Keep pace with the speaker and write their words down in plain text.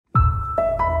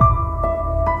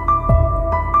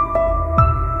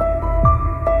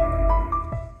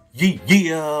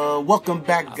Yeah, welcome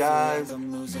back, guys.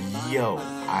 Yo,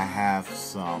 I have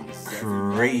some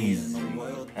crazy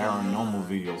paranormal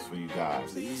videos for you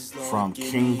guys from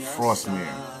King Frostmere.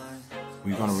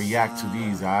 We're gonna react to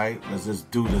these, alright? Let's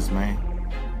just do this, man.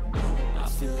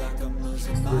 This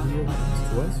video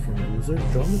comes to us from user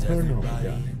John the Paranormal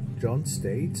Guy. John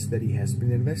states that he has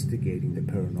been investigating the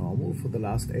paranormal for the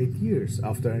last 8 years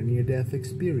after a near-death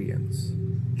experience.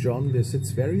 John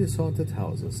visits various haunted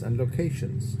houses and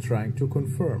locations, trying to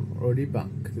confirm or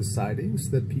debunk the sightings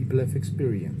that people have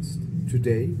experienced.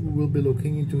 Today, we will be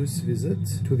looking into his visit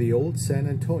to the old San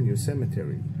Antonio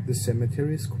Cemetery. The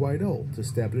cemetery is quite old,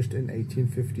 established in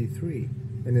 1853,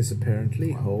 and is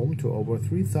apparently home to over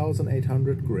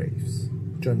 3,800 graves.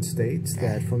 John states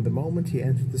that from the moment he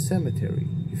entered the cemetery,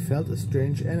 he felt a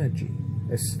strange energy,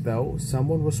 as though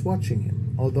someone was watching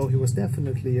him, although he was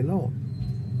definitely alone.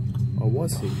 Or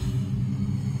was he?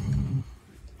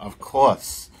 Of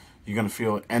course, you're gonna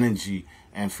feel energy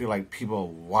and feel like people are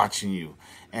watching you.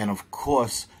 And of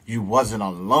course, you wasn't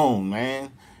alone,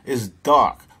 man. It's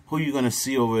dark. Who you gonna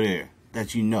see over there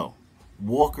that you know?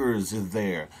 Walkers is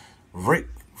there. Rick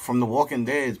from The Walking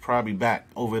Dead is probably back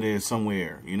over there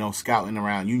somewhere, you know, scouting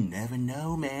around. You never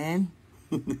know, man.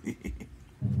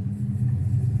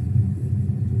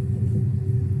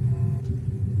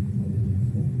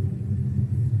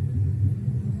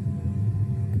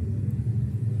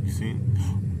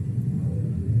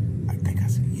 I think I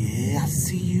see. Yeah, I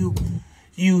see you.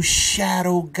 You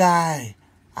shadow guy.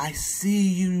 I see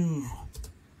you.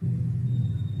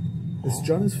 As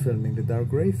John is filming the dark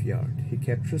graveyard, he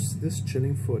captures this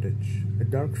chilling footage. A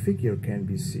dark figure can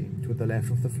be seen to the left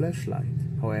of the flashlight.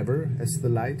 However, as the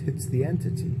light hits the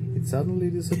entity, it suddenly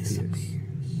disappears.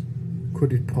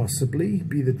 Could it possibly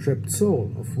be the trapped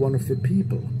soul of one of the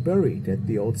people buried at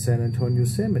the old San Antonio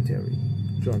Cemetery?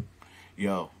 John.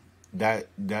 Yo,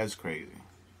 that's crazy.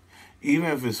 Even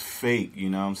if it's fake, you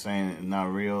know what I'm saying, it's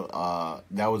not real,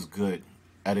 that was good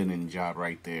editing job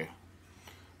right there.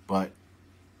 But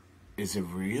is it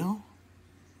real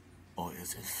or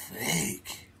is it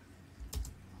fake?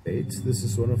 This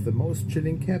is one of the most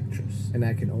chilling captures, and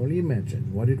I can only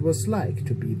imagine what it was like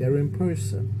to be there in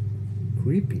person.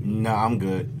 Creepy. No, I'm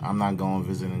good. I'm not going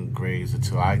visiting graves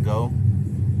until I go,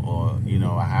 or, you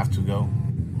know, I have to go.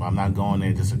 But I'm not going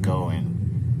there just to go in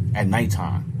at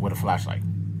nighttime with a flashlight.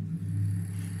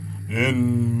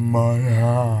 In my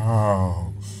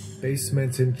house.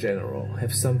 Basements in general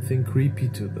have something creepy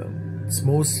to them. It's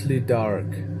mostly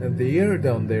dark, and the air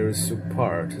down there is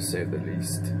subpar, to say the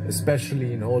least,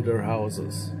 especially in older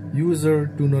houses. User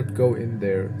Do Not Go In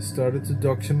There started to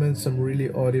document some really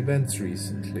odd events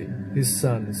recently. His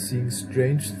son is seeing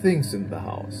strange things in the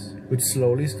house, which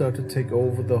slowly start to take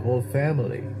over the whole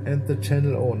family, and the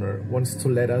channel owner wants to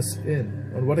let us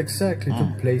in on what exactly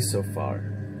took place so far.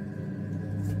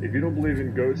 If you don't believe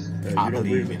in ghosts, you don't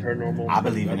believe in paranormal, I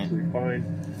believe in absolutely it. fine.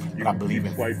 But I believe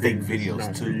in fake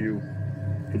videos too. For you.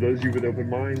 For those of you with open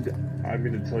mind, I'm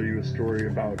going to tell you a story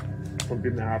about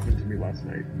something that happened to me last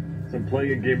night. So I'm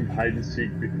playing a game of hide and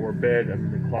seek before bed. I'm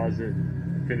in the closet,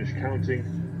 finish counting,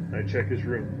 and I check his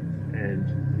room,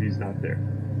 and he's not there.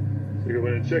 So I go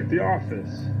in and check the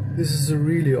office. This is a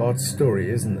really odd story,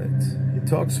 isn't it? He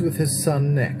talks with his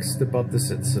son next about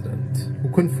this incident, who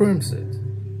confirms it.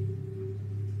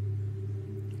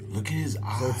 Look at his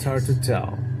eyes. So it's hard to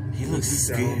tell. He looks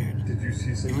scared. Did you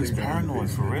see something? He looks paranoid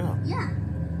for real. Yeah.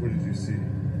 What did you see?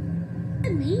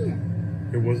 Me.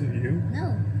 It wasn't you?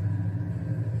 No.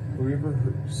 Have you ever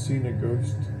seen a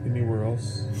ghost anywhere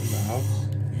else in the house?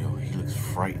 Yo, he looks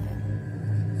frightening.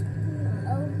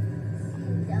 Oh,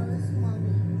 that was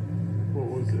mommy. What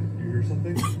was it? You hear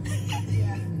something?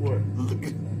 Yeah. What? Look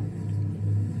at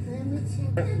Let me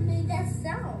check. Who made that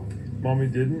sound? Mommy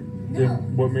didn't? No.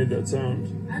 Then what made that sound?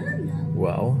 I don't know.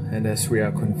 Well, and as we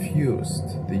are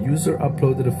confused, the user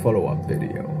uploaded a follow-up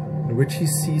video, in which he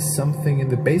sees something in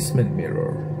the basement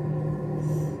mirror.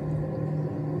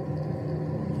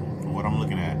 what I'm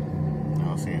looking at. I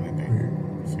don't see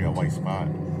anything. See a white spot.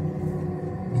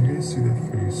 Do you guys see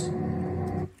that face?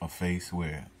 A face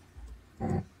where?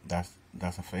 That's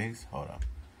a face? Hold up.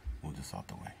 Move this out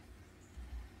the way.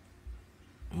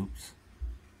 Oops.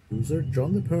 User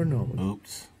John the Paranormal.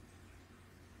 Oops.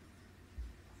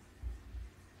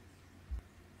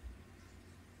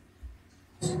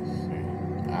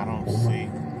 I don't see.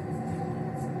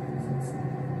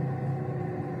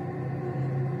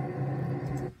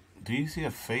 Do you see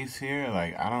a face here?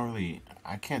 Like,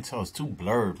 I can't tell. It's too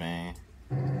blurred, man.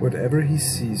 Whatever he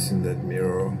sees in that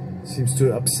mirror seems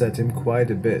to upset him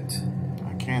quite a bit.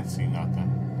 I can't see nothing.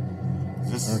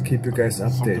 I'll keep you guys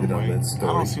updated on that story.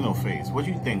 I don't see no face. What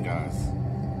do you think, guys?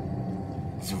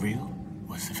 Is it real?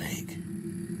 What's the fake?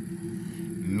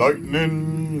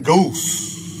 Lightning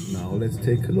Ghosts. Now let's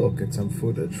take a look at some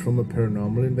footage from a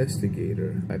paranormal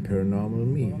investigator by Paranormal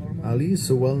Me. Ali is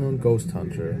a well-known ghost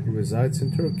hunter who resides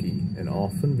in Turkey and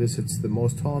often visits the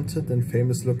most haunted and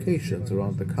famous locations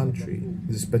around the country. In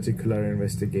this particular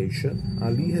investigation,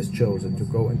 Ali has chosen to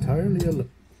go entirely alone.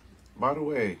 By the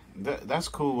way, that's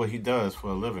cool what he does for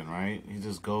a living, right? He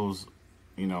just goes,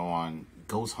 you know, on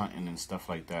ghost hunting and stuff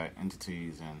like that,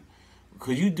 entities. And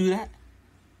could you do that?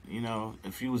 You know,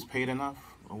 if you was paid enough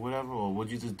or whatever, or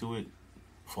would you just do it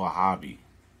for a hobby?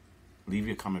 Leave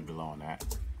your comment below on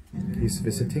that. He's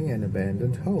visiting an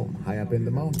abandoned home high up in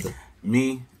the mountain.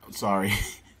 Me, I'm sorry,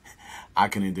 I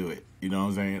couldn't do it. You know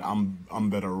what I'm saying? I'm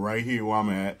better right here where I'm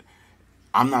at.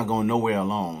 I'm not going nowhere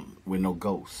alone with no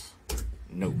ghosts.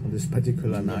 Nope. On this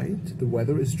particular night, the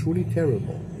weather is truly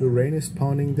terrible. The rain is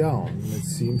pounding down, and it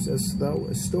seems as though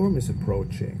a storm is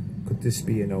approaching. Could this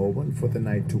be an omen for the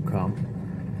night to come?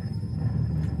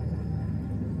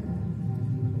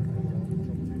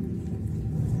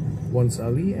 Once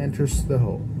Ali enters the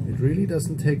home, it really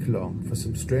doesn't take long for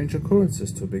some strange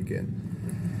occurrences to begin.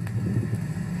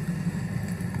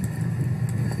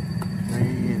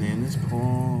 Rain in this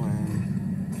pouring.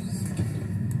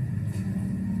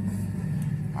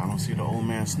 I don't see the old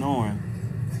man snoring.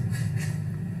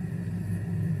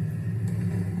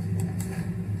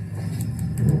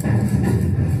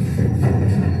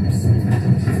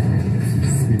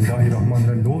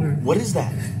 What is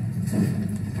that?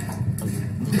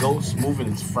 A ghost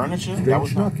moving furniture? That was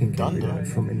Strange not knocking can be thunder. heard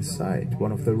from inside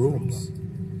one of the rooms.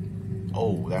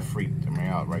 Oh, that freaked me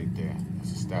out right there.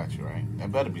 That's a statue, right?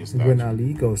 That better be a And statue. when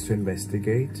Ali goes to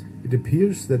investigate, it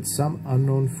appears that some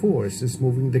unknown force is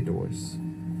moving the doors.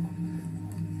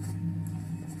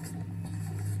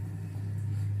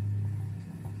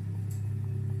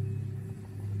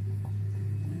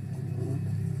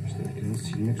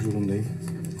 Silmek zorundayım.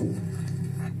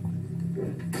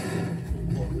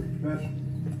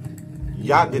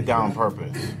 Y'all did that on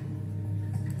purpose.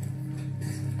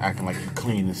 Acting like you're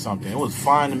cleaning something. It was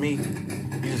fine to me.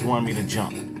 You just wanted me to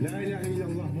jump. La ilahe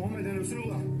illallah Muhammeden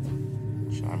Resulullah.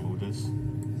 Should I move this?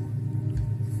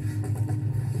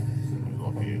 Let me go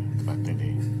up here. Back there.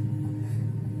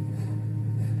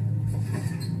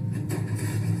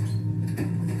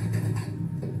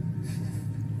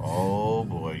 Oh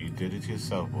boy, you did it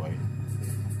yourself, boy.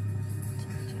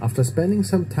 After spending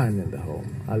some time in the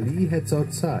home, Ali heads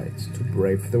outside to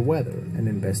brave the weather and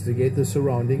investigate the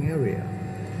surrounding area.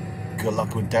 Good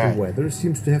luck with The that. weather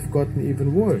seems to have gotten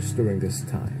even worse during this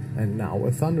time, and now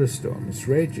a thunderstorm is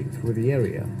raging through the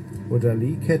area. What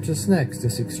Ali catches next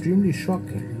is extremely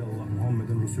shocking. İllallah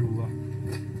Muhammeden Resulullah.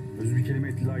 Özü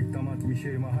kelimeti la iktamat min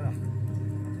şerri ma halak.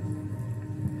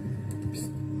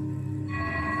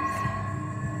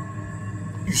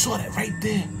 You saw that right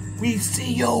there. We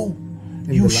see you.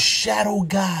 In You the shadow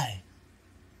guy.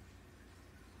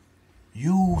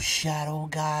 You shadow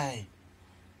guy.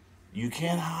 You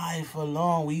can't hide for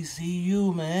long. We see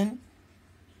you, man.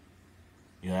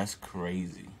 Yeah, that's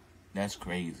crazy. That's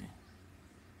crazy.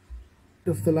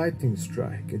 Of the lightning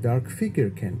strike, a dark figure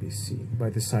can be seen by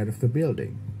the side of the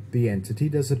building. The entity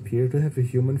does appear to have a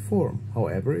human form,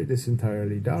 however it is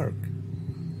entirely dark.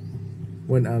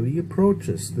 When Ali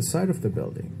approaches the side of the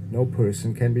building, no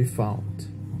person can be found.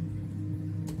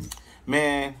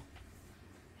 Man,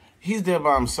 he's there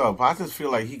by himself. I just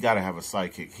feel like he got to have a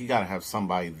sidekick. He got to have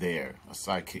somebody there, a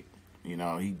sidekick. You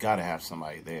know, he got to have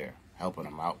somebody there helping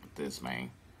him out with this, man.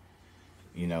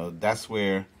 You know, that's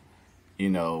where, you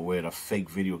know, where the fake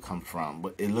video comes from.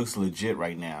 But it looks legit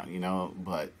right now, you know.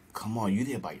 But come on, you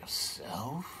there by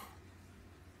yourself?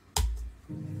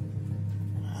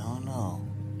 I don't know.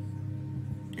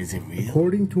 Is it real?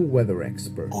 According to a weather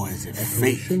expert, Or is it fake?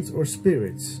 apparitions or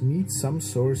spirits need some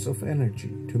source of energy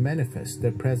to manifest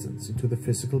their presence into the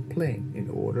physical plane in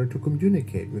order to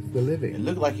communicate with the living. It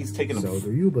looked like he's taking a... So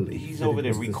do you believe He's that over it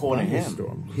there was the recording him.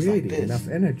 thunderstorm He's like creating this. enough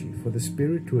energy for the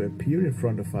spirit to appear in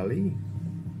front of Ali?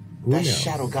 Who That knows?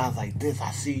 shadow guy's like this.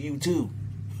 I see you too.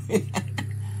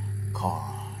 Called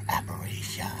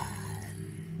apparition.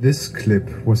 This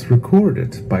clip was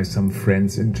recorded by some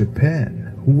friends in Japan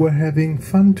who were having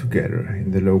fun together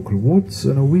in the local woods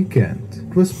on a weekend.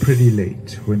 It was pretty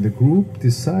late when the group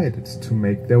decided to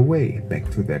make their way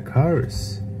back to their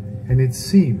cars, and it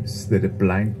seems that a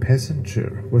blind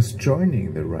passenger was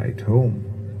joining the ride home.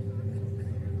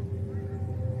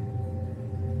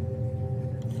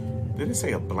 Did it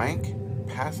say a blank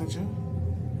passenger?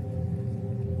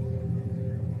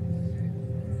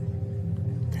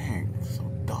 Dang, it's so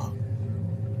dark.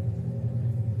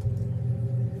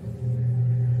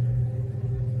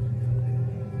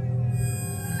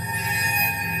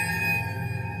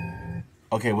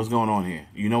 Okay, what's going on here?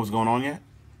 You know what's going on yet?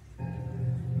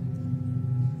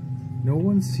 No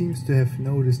one seems to have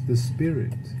noticed the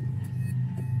spirit.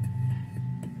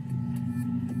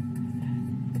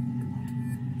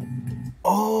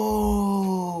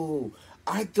 Oh,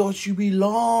 I thought you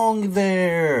belonged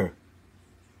there.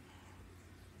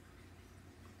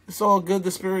 It's all good.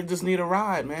 The spirit just need a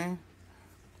ride, man.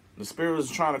 The spirit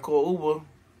was trying to call Uber.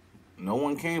 No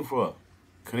one came for her.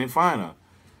 Couldn't find her.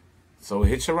 So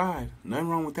hitch a ride. Nothing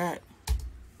wrong with that.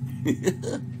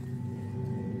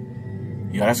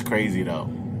 Yo, that's crazy though.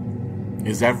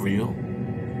 Is that real?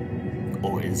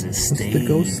 Or is it staged? Was the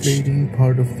ghost lady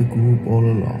part of the group all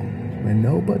along, when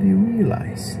nobody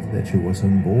realized that she was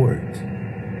on board?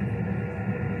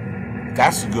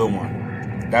 That's a good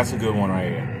one. That's a good one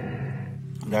right here.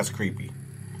 That's creepy.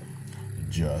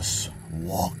 Just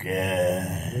walking.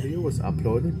 The video was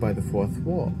uploaded by the Fourth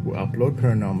Wall, who upload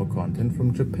paranormal content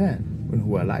from Japan, and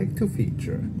who I like to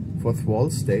feature. Fourth Wall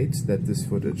states that this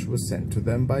footage was sent to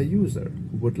them by a user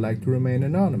who would like to remain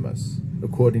anonymous.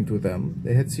 According to them,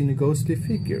 they had seen a ghostly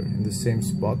figure in the same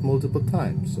spot multiple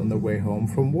times on their way home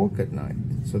from work at night,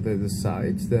 so they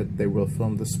decide that they will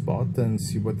film the spot and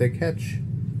see what they catch.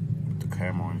 The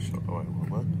camera on show. Oh,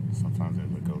 what? Sometimes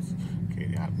there's a ghost.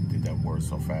 Okay, I did that word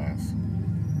so fast.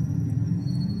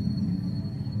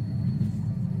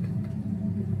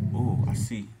 Ooh, I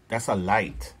see. That's a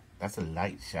light. That's a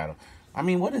light shadow. I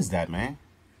mean, what is that, man?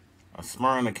 A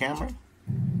smur in the camera?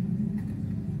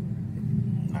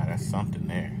 Nah, that's something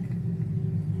there.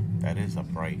 That is a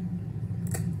bright.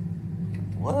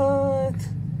 What?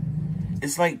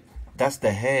 It's like, that's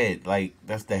the head. Like,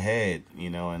 that's the head, you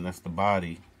know, and that's the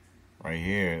body right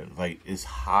here. Like, it's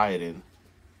hiding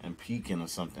and peeking or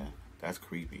something. That's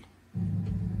creepy.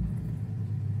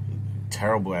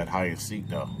 Terrible at hide and seek,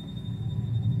 though.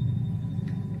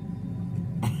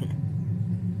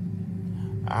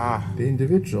 The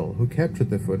individual who captured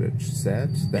the footage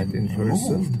said that in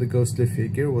person the ghostly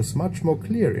figure was much more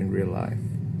clear in real life,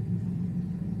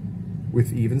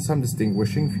 with even some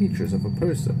distinguishing features of a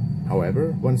person.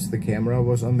 However, once the camera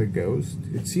was on the ghost,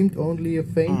 it seemed only a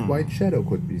faint white shadow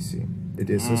could be seen. It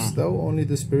is as though only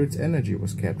the spirit's energy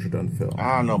was captured on film.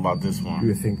 I don't know about this one. Do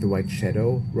you think the white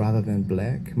shadow, rather than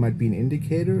black, might be an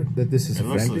indicator that this is a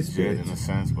friendly spirit? In a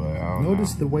sense, but I don't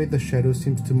Notice know. the way the shadow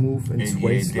seems to move and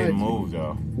sway it slightly. did move,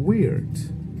 though. Weird.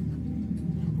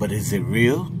 But is it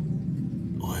real?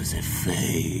 Or is it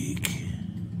fake?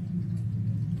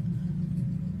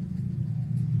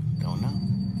 Don't know.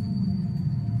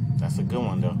 That's a good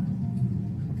one, though.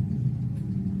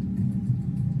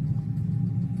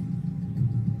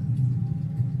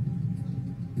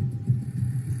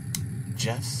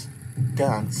 Just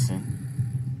dancing.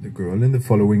 The girl in the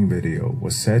following video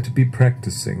was said to be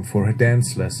practicing for her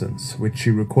dance lessons, which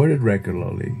she recorded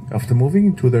regularly after moving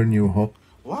into their new home.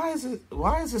 Why is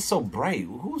it so bright?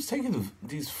 Who's taking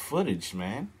these footage,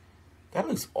 man? That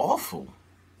looks awful.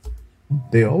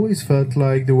 They always felt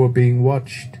like they were being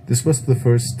watched. This was the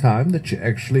first time that she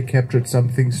actually captured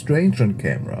something strange on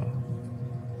camera.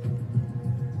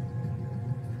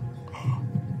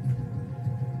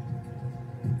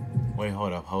 Wait,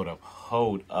 hold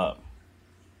up.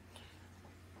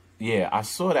 Yeah, I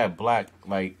saw that black,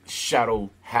 like,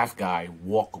 shadow half guy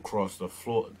walk across the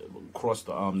floor, across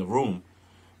the room.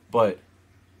 But,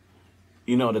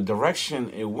 you know, the direction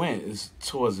it went is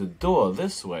towards the door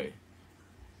this way.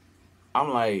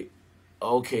 I'm like,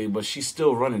 okay, but she's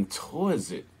still running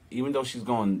towards it. Even though she's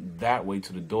going that way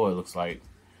to the door, it looks like.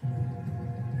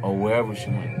 Or wherever she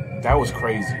went. That was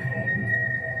crazy.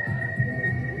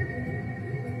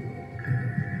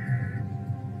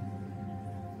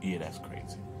 Yeah, that's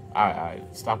crazy. I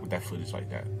stop with that footage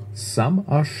like that. Some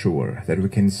are sure that we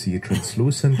can see a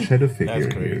translucent shadow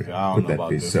figure here. Could that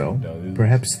be so?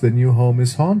 Perhaps the new home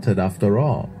is haunted after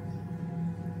all.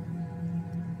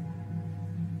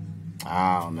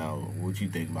 I don't know. What you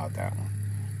think about that one?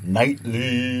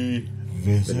 Nightly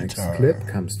visitor. The next clip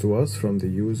comes to us from the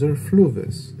user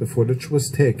Fluvis. The footage was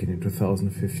taken in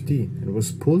 2015 and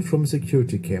was pulled from a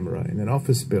security camera in an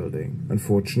office building.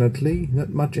 Unfortunately, not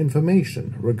much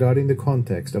information regarding the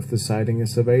context of the sighting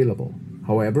is available.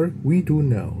 However, we do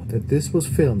know that this was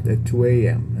filmed at 2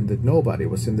 AM and that nobody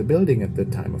was in the building at the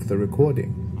time of the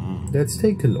recording. Let's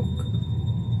take a look.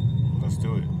 Let's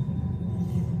do it.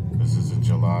 This is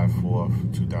July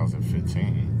 4th,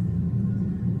 2015.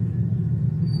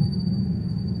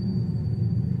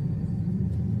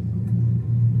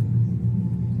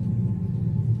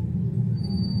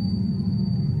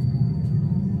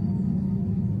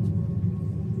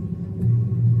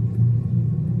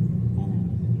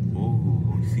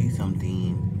 Ooh, see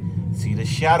something. See the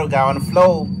shadow guy on the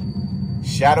floor.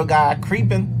 Shadow guy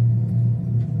creeping.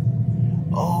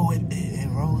 Oh, it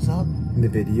rose up. In the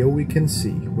video we can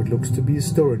see what looks to be a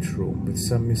storage room with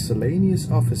some miscellaneous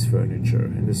office furniture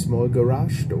and a small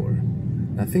garage door.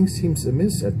 Nothing seems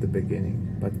amiss at the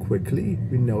beginning, but quickly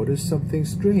we notice something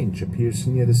strange appears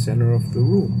near the center of the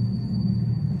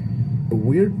room. A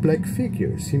weird black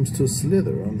figure seems to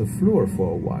slither on the floor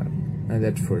for a while, and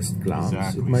at first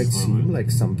glance it might seem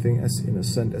like something as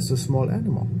innocent as a small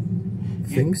animal.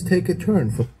 Things take a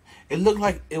turn for... It looked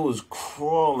like it was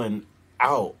crawling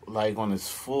out, like on its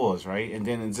fours, right? And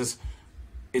then it just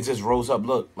rose up.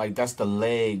 Look, like that's the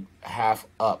leg half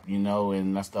up, you know,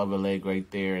 and that's the other leg right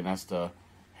there, and that's the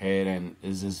head, and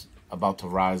is just about to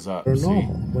rise up.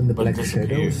 Normal when the black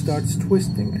shadow starts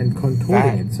twisting and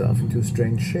contorting itself into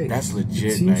strange shapes. That's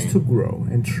legit. It seems to grow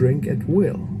and shrink at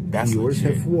will. Viewers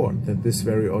legit. have warned that this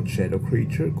very odd shadow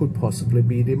creature could possibly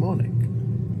be demonic,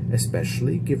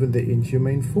 especially given the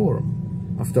inhumane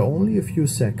form. After only a few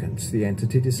seconds, the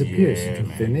entity disappears into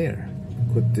thin air.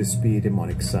 Could this be a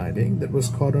demonic sighting that was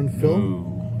caught on film?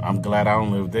 Ooh, I'm glad I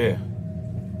don't live there.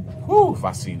 Whew, if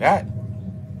I see that.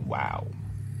 Wow.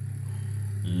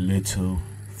 Little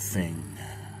thing.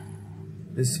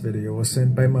 This video was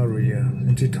sent by Maria,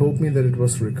 and she told me that it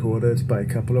was recorded by a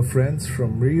couple of friends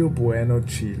from Rio Bueno,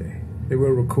 Chile. They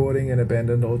were recording an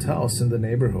abandoned old house in the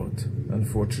neighborhood.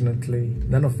 Unfortunately,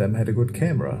 none of them had a good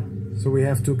camera, so we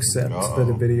have to accept that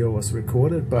the video was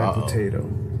recorded by a potato.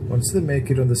 Once they make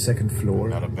it on the second floor,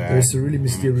 there's a really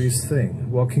mysterious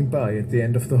thing walking by at the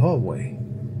end of the hallway.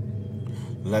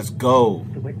 Let's go.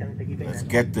 Let's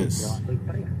get this.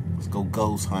 Let's go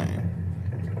ghost hunting.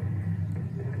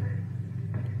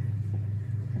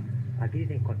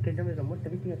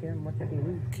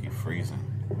 Keep freezing.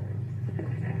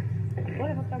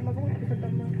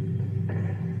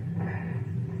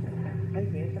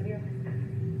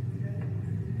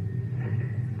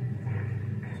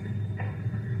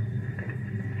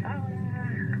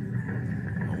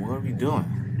 What are we doing?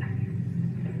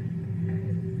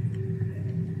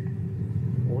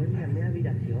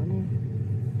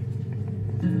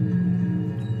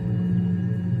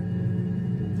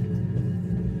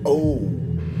 Oh,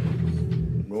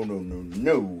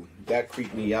 no. That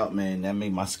creeped me out, man. That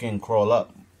made my skin crawl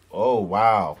up. Oh,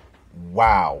 wow.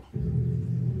 Wow.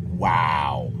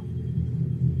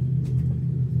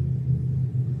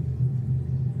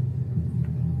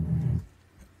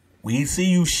 We see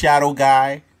you, shadow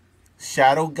guy.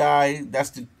 Shadow guy, that's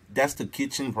the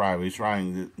kitchen probably. He's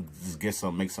trying to just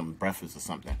make some breakfast or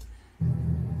something.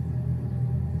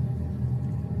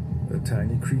 A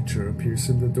tiny creature appears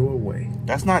in the doorway.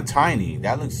 That's not tiny.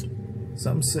 That looks...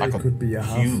 Some say like it could be a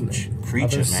huge halfling.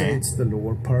 creature, Others say man. it's the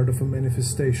lower part of a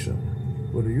manifestation.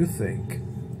 What do you think?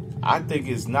 I think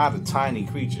it's not a tiny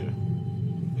creature.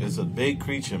 It's a big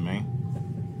creature,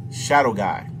 man. Shadow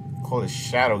guy. Call it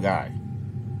shadow guy.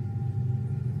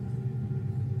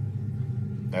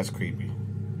 That's creepy.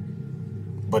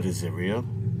 But is it real?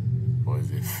 Or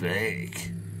is it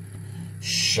fake?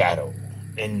 Shadow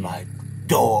in my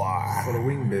door. The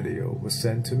following video was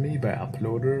sent to me by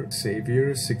uploader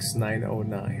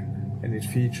Xavier6909, and it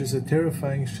features a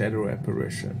terrifying shadow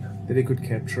apparition that he could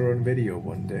capture on video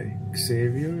one day.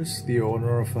 Xavier is the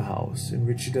owner of a house in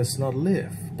which he does not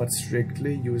live, but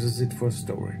strictly uses it for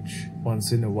storage.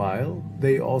 Once in a while,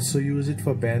 they also use it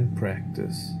for band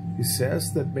practice. He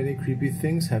says that many creepy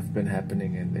things have been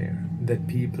happening in there, and that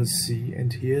people see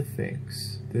and hear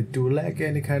things that do lack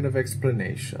any kind of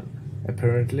explanation.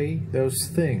 Apparently, those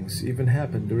things even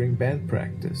happened during band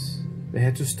practice. They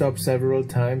had to stop several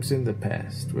times in the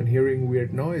past when hearing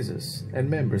weird noises, and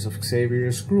members of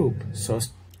Xavier's group saw...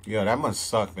 Yo, that must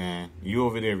suck, man. You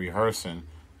over there rehearsing,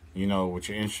 you know, with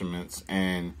your instruments,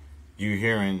 and you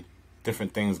hearing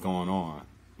different things going on,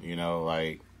 you know,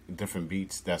 like different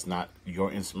beats that's not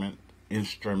your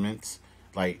instruments.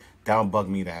 Like, that'll bug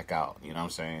me the heck out, you know what I'm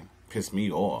saying? Piss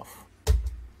me off.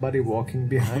 Somebody walking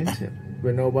behind him,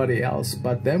 where nobody else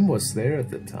but them was there at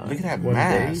the time. Look at that One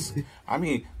mask. day, I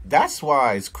mean, that's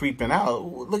why it's creeping out.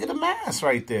 Look at the mask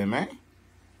right there, man.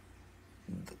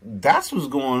 That's what's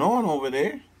going on over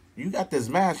there. You got this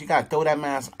mask. You got to throw that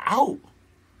mask out.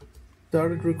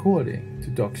 started recording to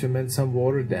document some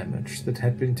water damage that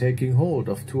had been taking hold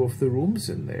of two of the rooms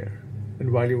in there.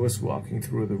 And while he was walking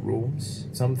through the rooms,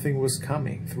 something was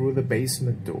coming through the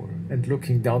basement door and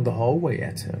looking down the hallway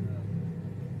at him.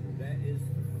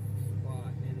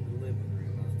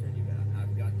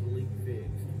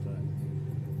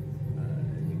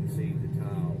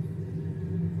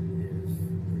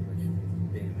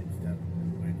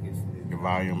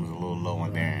 Volume is a little low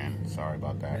on Dan. Sorry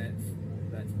about that.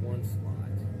 That's one spot.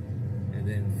 And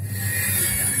then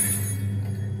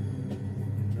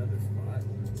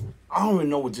I don't even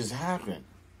know what just happened.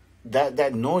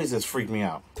 That noise has freaked me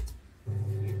out. That's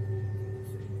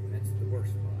the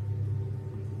worst part.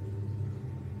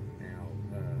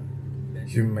 Now,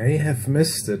 You may have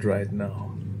missed it right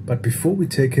now, but before we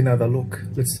take another look,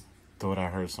 let's... Thought I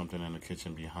heard something in the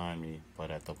kitchen behind me,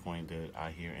 but at the point that I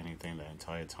hear anything the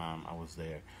entire time I was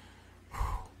there,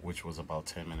 which was about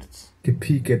 10 minutes. take a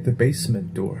peek at the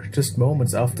basement door, just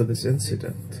moments after this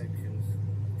incident. sections,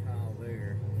 tile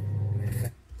there. And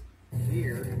then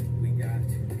here we got.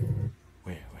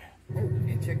 Where? Oh,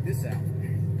 and check this out.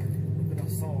 Look at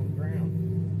the solid ground.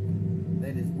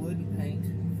 That is wood and paint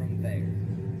from there.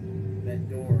 That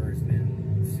door has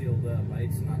been sealed up.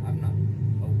 I've not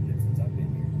opened it since I've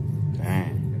been here.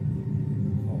 Dang.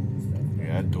 Oh,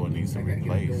 Yeah, that door needs to I gotta get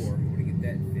a replace. door. I'm gonna get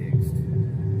that fixed.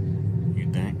 You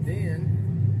think? Then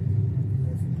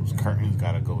Those curtains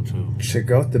gotta go too.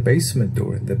 Check out the basement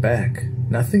door in the back.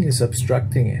 Nothing is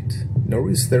obstructing it, nor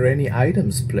is there any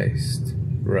items placed.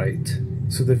 Right,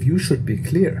 so the view should be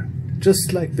clear,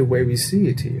 just like the way we see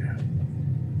it here.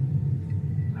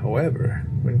 However,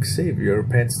 when Xavier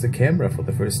pans the camera for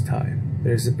the first time,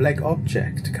 there is a black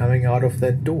object coming out of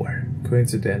that door.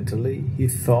 Coincidentally, he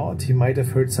thought he might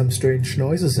have heard some strange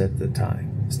noises at the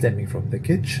time, stemming from the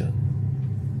kitchen.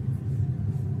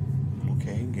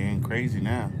 Okay, getting crazy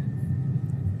now.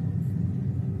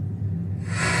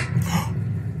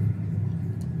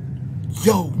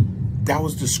 Yo, that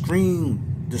was the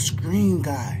screen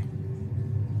guy.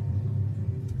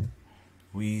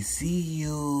 We see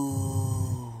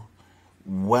you.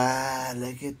 Wow,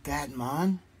 look at that,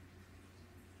 man.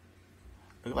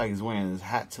 Look like he's wearing his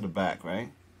hat to the back,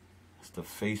 right? It's the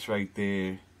face right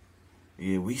there.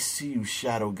 Yeah, we see you,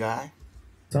 shadow guy.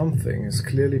 Something is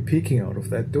clearly peeking out of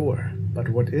that door, but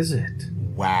what is it?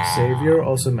 Wow. Xavier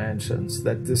also mentions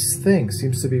that this thing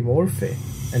seems to be morphing,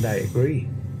 and I agree.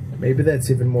 Maybe that's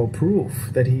even more proof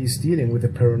that he is dealing with a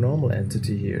paranormal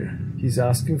entity here. He's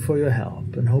asking for your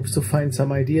help and hopes to find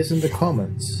some ideas in the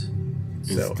comments.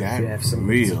 So, if you have some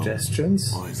good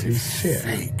suggestions, Or is please it share.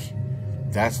 fake?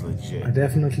 That's legit. I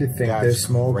definitely think That's there's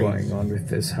more crazy. going on with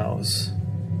this house.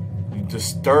 You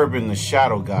disturbing the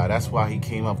shadow guy. That's why he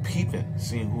came up peeping,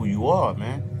 seeing who you are,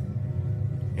 man.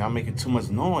 Y'all making too much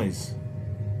noise.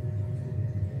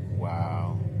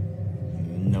 Wow.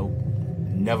 Nope.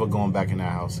 Never going back in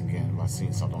that house again if I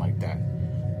seen something like that.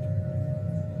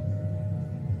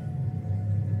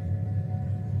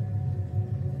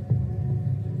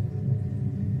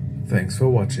 Thanks for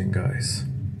watching, guys.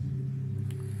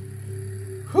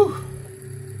 Whew.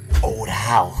 Old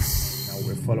house. Now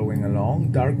we're following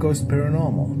along Dark Ghost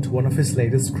Paranormal to one of his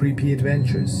latest creepy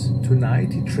adventures.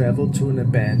 Tonight he traveled to an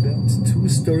abandoned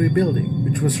 2-story building,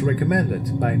 which was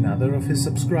recommended by another of his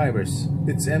subscribers.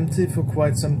 It's empty for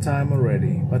quite some time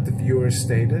already, but the viewer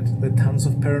stated that tons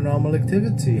of paranormal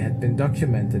activity had been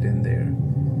documented in there.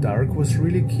 Dark was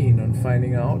really keen on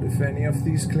finding out if any of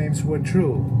these claims were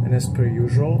true, and as per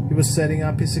usual, he was setting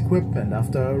up his equipment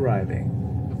after arriving.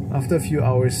 After a few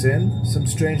hours in, some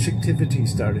strange activity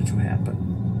started to happen.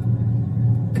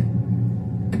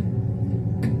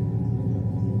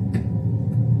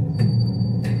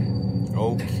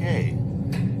 Okay.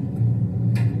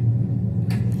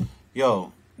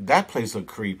 Yo, that place look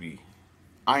creepy.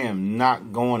 I am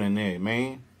not going in there,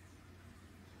 man.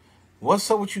 What's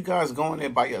up with you guys going there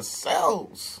by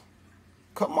yourselves?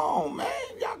 Come on, man.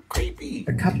 Y'all creepy.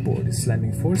 A cupboard is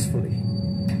slamming forcefully.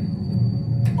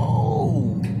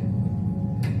 Oh.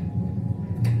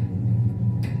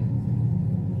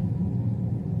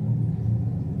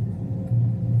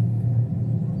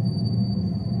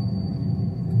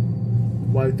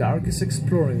 While Dark is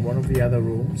exploring one of the other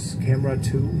rooms, camera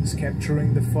 2 is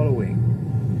capturing the following.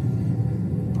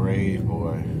 Brave,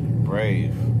 boy.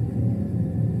 Brave.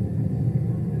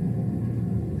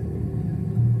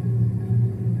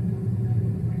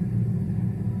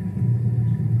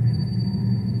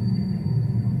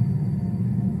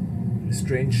 A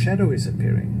strange shadow is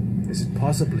appearing. Is it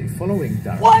possibly following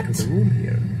Dark What? into the room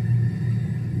here?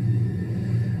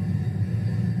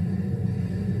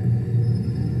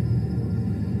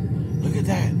 Look at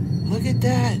that. Look at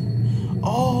that.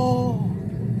 Oh.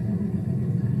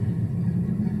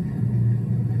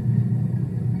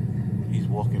 He's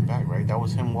walking back, right? That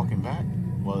was him walking back?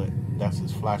 Well, that's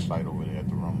his flashlight over there at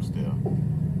the room still.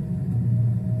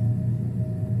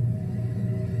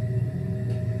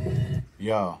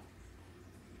 Yo.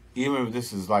 Even if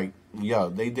this is like, yo,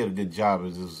 they did a good job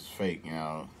as this is fake, you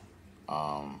know.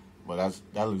 But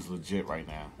that looks legit right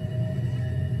now.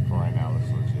 For right now, it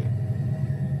looks legit.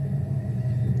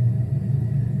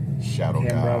 Shadow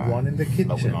Camera guy 1 in the kitchen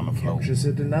floating on the floor. captures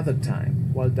it another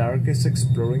time, while Dark is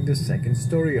exploring the second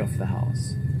story of the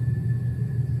house.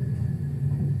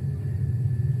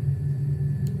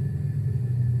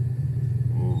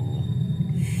 Ooh,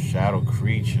 shadow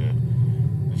creature.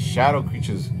 The shadow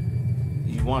creatures,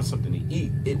 you want something to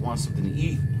eat. It wants something to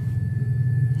eat.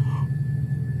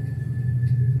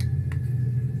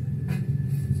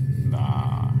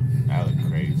 Nah, that look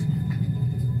crazy.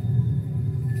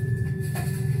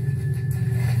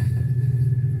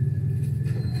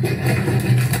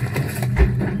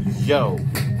 Yo,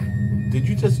 did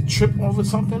you just trip over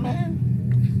something, man?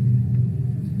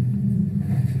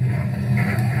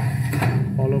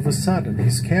 All of a sudden,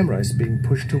 his camera is being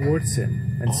pushed towards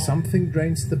him, and something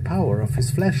drains the power of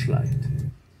his flashlight.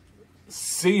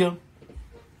 See ya.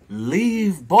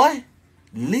 Leave, boy.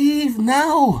 Leave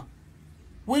now.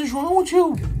 What is wrong with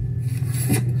you?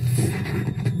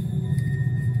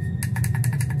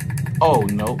 Oh,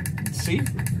 no. See?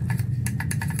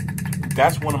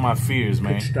 That's one of my fears,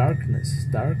 man. Pitch darkness.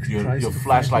 Dark tries your to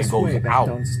flashlight find his way goes back out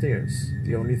downstairs.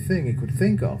 The only thing he could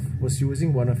think of was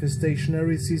using one of his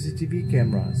stationary CCTV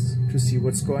cameras to see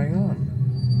what's going on.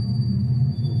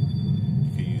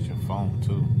 You can use your phone,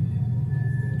 too.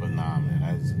 But nah, man.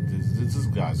 This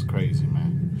guy's crazy,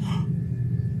 man.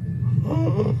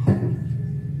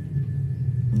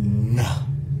 Nah.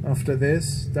 After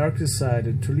this, Dark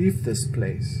decided to leave this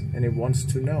place, and he wants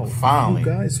to know Finally. if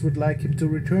you guys would like him to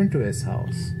return to his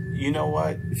house. You know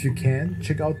what? If you can,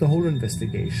 check out the whole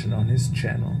investigation on his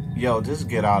channel. Yo, just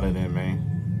get out of there,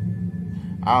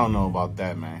 man. I don't know about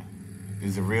that, man.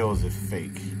 Is it real or is it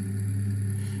fake?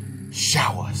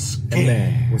 Shower A scare.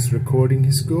 man was recording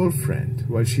his girlfriend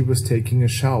while she was taking a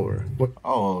shower. What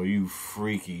Oh, you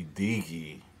freaky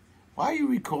deaky. Why are you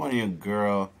recording a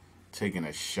girl taking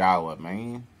a shower,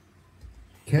 man?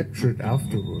 captured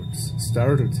afterwards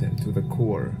startled him to the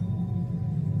core.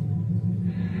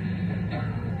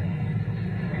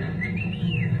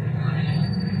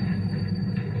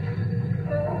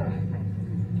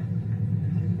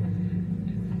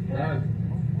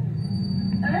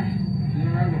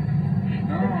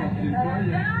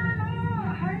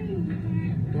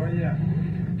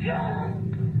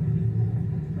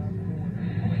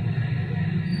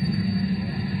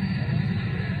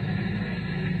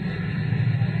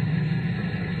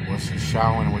 Was she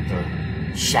showering with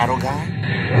the shadow guy?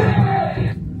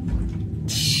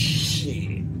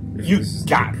 Shit. You This is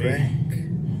got a me.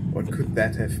 prank. What could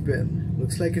that have been?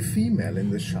 Looks like a female in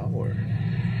the shower.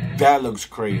 That looks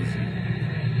crazy.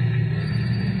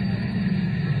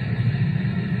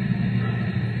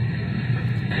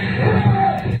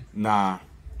 Nah,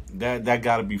 that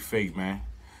gotta be fake, man.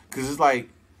 Cause it's like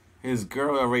his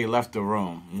girl already left the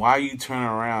room. Why are you turning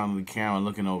around with the camera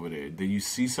looking over there? Did you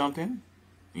see something?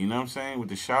 You know what I'm saying? With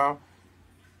the shower?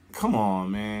 Come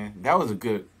on, man. That was a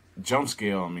good jump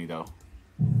scare on me, though.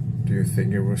 Do you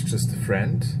think it was just a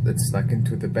friend that snuck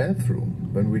into the bathroom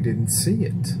when we didn't see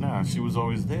it? Nah, she was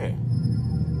always there.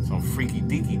 Some freaky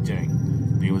deaky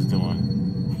thing they was doing.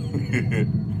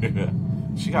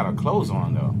 She got her clothes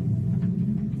on, though.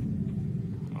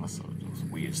 Also, those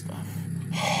weird stuff.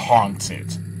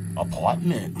 Haunted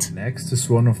apartment. Next is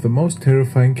one of the most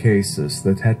terrifying cases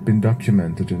that had been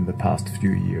documented in the past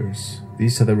few years.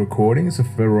 These are the recordings of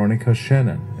Veronica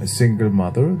Shannon, a single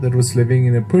mother that was living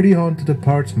in a pretty haunted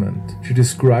apartment. She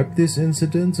described these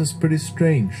incidents as pretty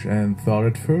strange and thought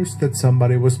at first that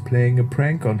somebody was playing a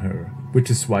prank on her, which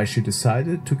is why she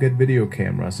decided to get video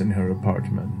cameras in her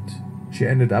apartment. She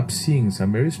ended up seeing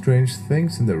some very strange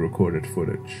things in the recorded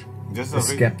footage. A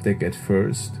skeptic at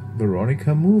first,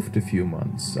 Veronica moved a few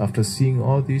months after seeing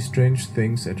all these strange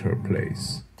things at her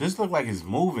place. This look like it's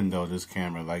moving, though, this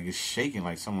camera. Like it's shaking,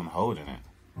 like someone holding it.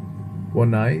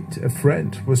 One night, a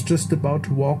friend was just about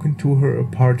to walk into her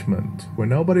apartment, where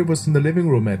nobody was in the living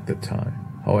room at the time.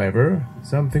 However,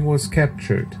 something was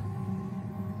captured.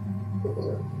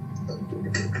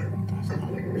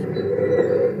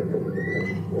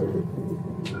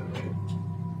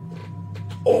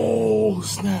 Oh,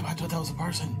 snap. I thought that was a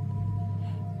person.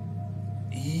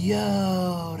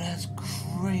 Yo, that's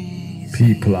crazy.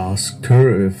 People asked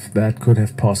her if that could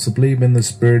have possibly been the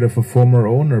spirit of a former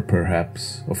owner,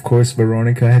 perhaps. Of course,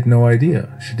 Veronica had no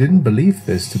idea. She didn't believe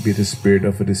this to be the spirit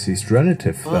of a deceased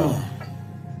relative, though.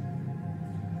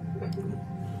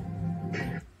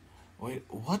 Wait,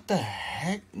 what the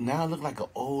heck? Now it looked like an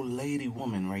old lady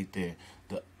woman right there.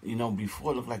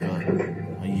 Before it looked like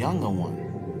a younger one.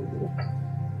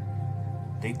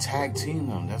 They tag team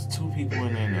them. That's two people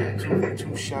in there.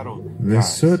 Two shadow This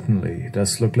guys. certainly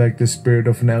does look like the spirit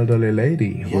of an elderly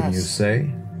lady, Yes. wouldn't you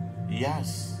say?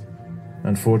 Yes.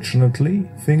 Unfortunately,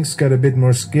 things got a bit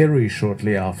more scary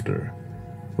shortly after.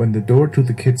 when the door to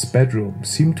the kid's bedroom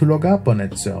seemed to lock up on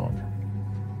its own.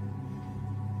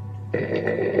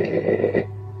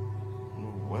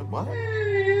 What?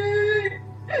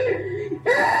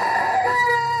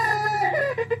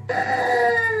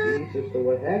 Sister,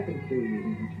 what happened to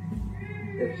you?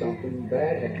 If something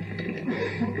bad happened.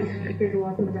 I scared to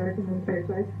walk in the dark and then started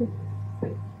flashing.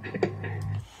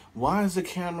 Why is the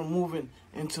camera moving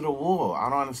into the wall? I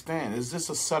don't understand. Is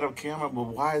this a setup camera? But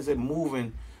why is it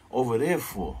moving over there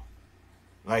for?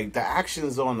 Like, the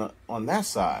action's on that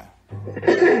side.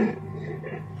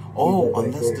 Oh,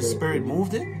 unless the spirit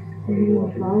moved it? Maybe he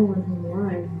was following him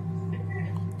live.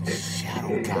 The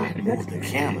shadow guy moved the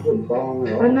camera.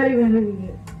 I'm not even moving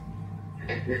it.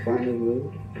 You finally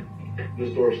moved?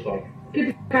 This door's stuck. Get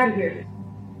the f out of here.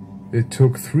 It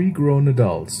took 3 grown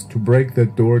adults to break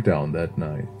that door down that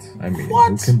night. I mean,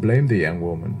 What? who can blame the young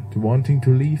woman to wanting to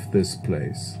leave this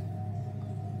place?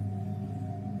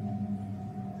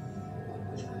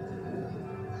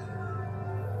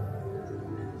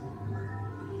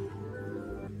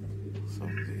 So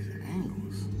these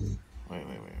angles. Wait.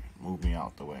 Move me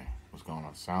out the way. What's going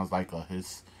on? Sounds like a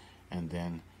hiss, and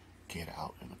then get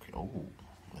out. And okay. Oh,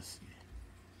 let's see.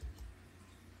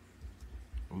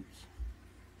 Oops.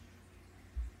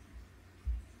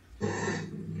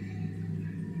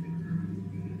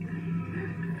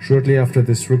 Shortly after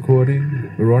this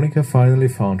recording, Veronica finally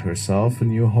found herself a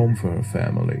new home for her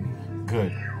family.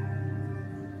 Good.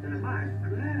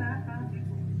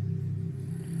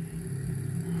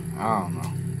 I don't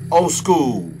know. Old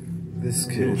school. This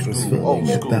kid was Old filming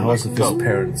at school. the house Let's of his go.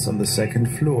 parents on the 2nd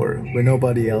floor, where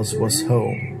nobody else was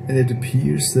home, and it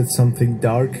appears that something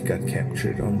dark got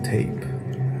captured on tape.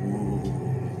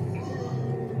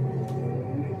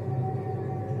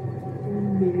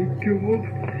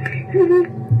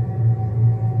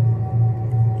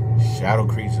 Shadow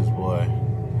creatures, boy.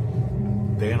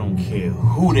 They don't care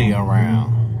who they around.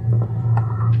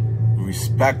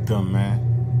 Respect them, man.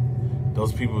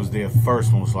 Those people was there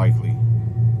first, most likely.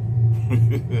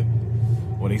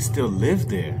 Well, they still live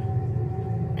there.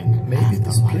 And Maybe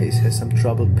this place has some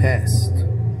troubled past.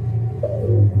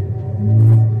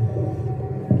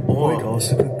 Or it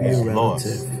also could be a it's relative.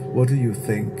 lost. What do you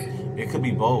think? It could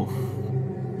be both.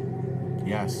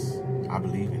 Yes, I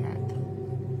believe in that.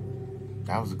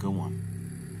 That was a good one.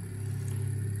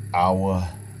 Our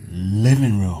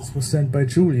living room. This was sent by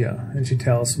Julia, and she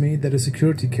tells me that a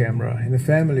security camera in a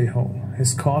family home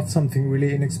has caught something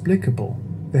really inexplicable.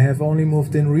 They have only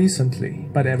moved in recently,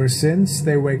 but ever since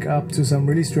they wake up to some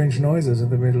really strange noises in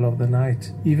the middle of the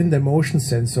night. Even the motion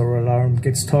sensor alarm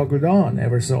gets toggled on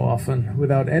ever so often,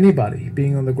 without anybody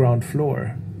being on the ground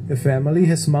floor. The family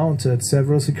has mounted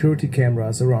several security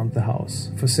cameras around the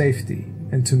house for safety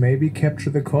and to maybe capture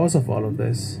the cause of all of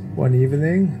this. One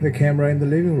evening, the camera in the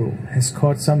living room has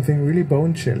caught something really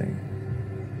bone-chilling.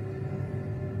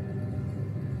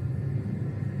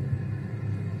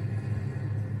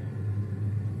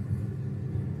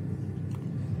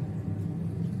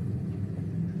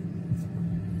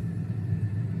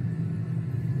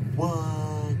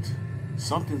 What?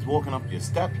 Something's walking up your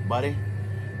steps, buddy,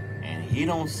 and he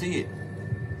don't see it.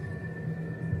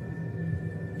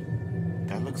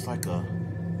 That looks like a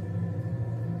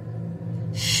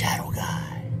shadow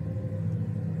guy.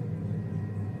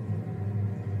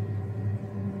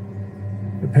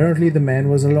 Apparently the man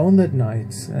was alone that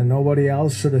night, and nobody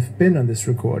else should have been on this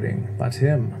recording but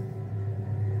him.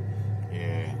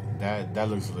 Yeah, that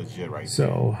looks legit right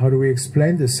So, how do we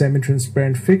explain this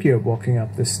semi-transparent figure walking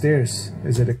up the stairs?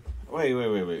 Is it a... there.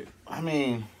 Wait. I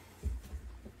mean,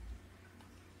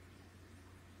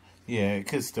 yeah, it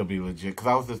could still be legit. Because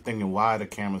I was just thinking why the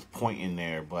camera's pointing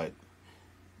there, but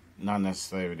not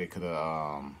necessarily. They could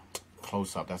have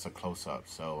close up. That's a close up.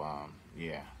 So,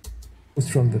 yeah. was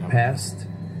from the past?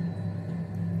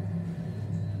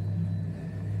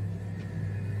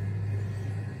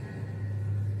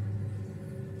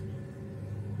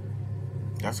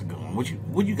 That's a good one.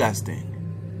 What you guys think?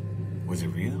 Was it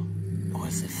real or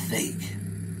is it fake?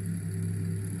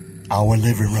 Our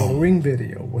living The room. following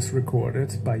video was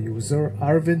recorded by user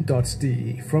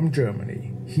arvin.de from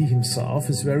Germany. He himself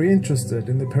is very interested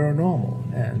in the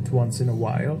paranormal and once in a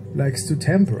while likes to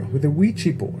tamper with a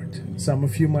Ouija board. Some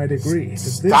of you might agree that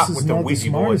Stop this is with the not the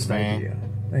Ouija boards, smartest man. idea.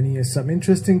 And he has some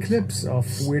interesting clips of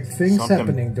weird things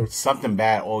happening during Something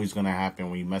bad always gonna happen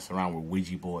when you mess around with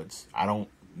Ouija boards. I don't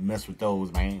mess with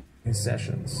those, man. his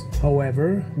sessions.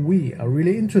 However, we are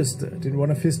really interested in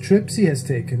one of his trips he has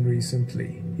taken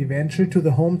recently. he ventured to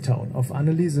the hometown of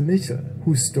Anneliese Michel,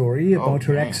 whose story about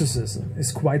her man. exorcism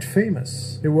is quite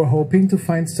famous. They were hoping to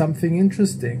find something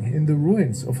interesting in the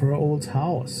ruins of her old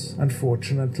house.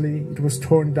 Unfortunately, it was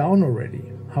torn down already.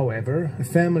 However, a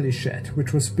family shed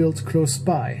which was built close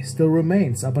by still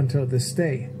remains up until this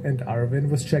day, and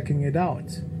Arvin was checking it out.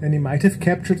 And he might have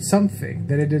captured something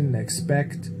that he didn't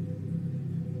expect.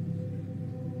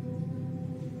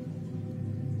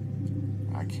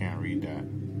 I can't read that.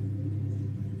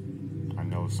 I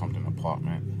know it's something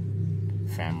apartment,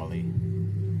 family.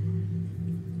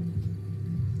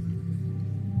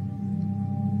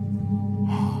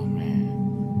 Oh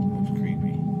man, that's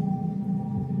creepy.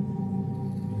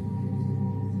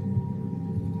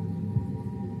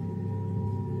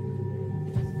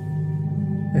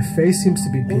 A face seems to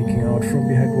be peeking out from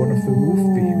behind one of the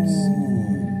roof beams.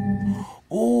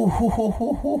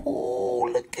 Oh,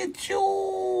 look at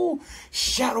you.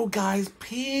 Shadow guys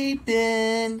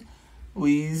peeping.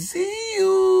 We see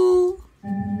you.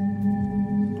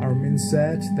 Armin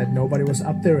said that nobody was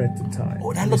up there at the time.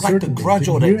 Oh, that and looked he like the certainly Grudge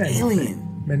or didn't the hear anything.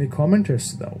 alien. Many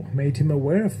commenters, though, made him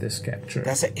aware of this capture.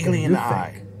 That's an What do alien you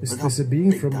eye. think? Is Look this how a being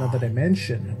big from the another eye.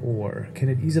 dimension, or can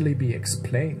it easily be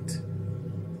explained?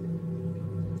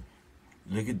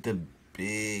 Look at the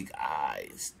big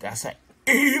eyes. That's an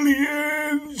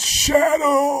alien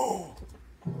shadow.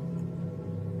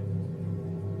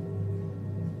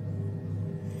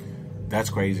 That's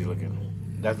crazy looking.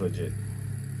 That's legit.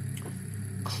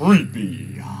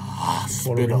 Creepy Following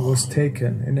hospital. was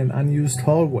taken in an unused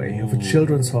hallway of a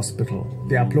children's hospital.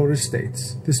 The uploader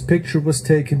states, this picture was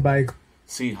taken by...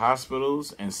 See,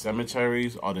 hospitals and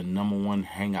cemeteries are the #1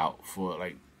 hangout for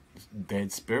like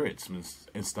dead spirits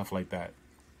and stuff like that.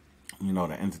 You know,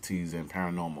 the entities and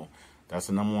paranormal. That's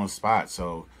the #1 spot.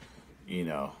 So, you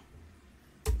know,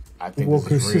 I think this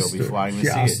Walker's is real sister. before I even She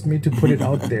see asked it. me to put it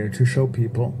out there to show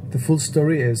people. The full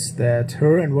story is that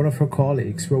her and one of her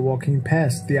colleagues were walking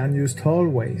past the unused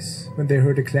hallways when they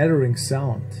heard a clattering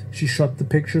sound. She shot the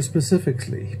picture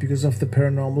specifically because of the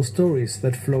paranormal stories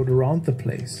that float around the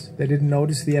place. They didn't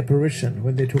notice the apparition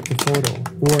when they took the photo,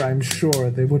 or I'm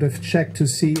sure they would have checked to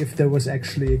see if there was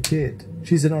actually a kid.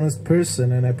 She's an honest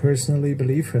person and I personally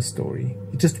believe her story.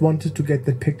 He just wanted to get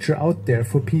the picture out there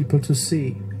for people to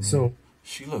see. So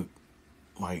She looked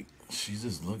like she's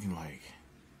just looking like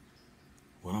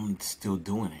what I'm still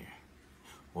doing here.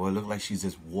 Or it looked like she's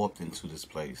just warped into this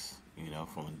place, you know,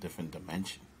 from a different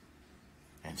dimension.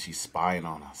 And she's spying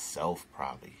on herself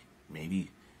probably. Maybe,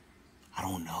 I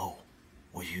don't know.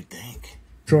 What do you think?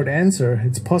 short answer,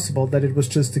 it's possible that it was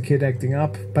just a kid acting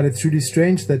up, but it's really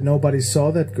strange that nobody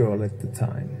saw that girl at the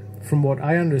time. From what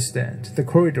I understand, the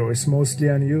corridor is mostly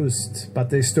unused, but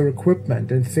they store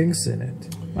equipment and things in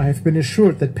it. I have been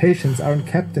assured that patients aren't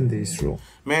kept in these rooms.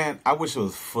 Man, I wish it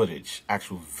was footage,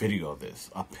 actual video of this.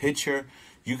 A picture,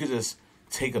 you could just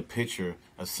take a picture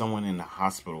of someone in the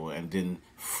hospital and then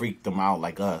freak them out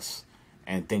like us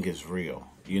and think it's real.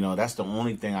 You know, that's the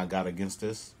only thing I got against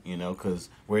this, you know, because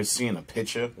we're seeing a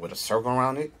picture with a circle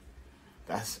around it.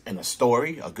 That's in a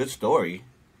story, a good story.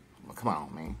 Well, come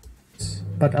on, man.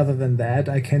 But other than that,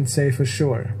 I can't say for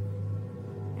sure.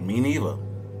 Me neither.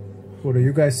 What do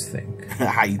you guys think?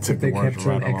 How you took Did they the words capture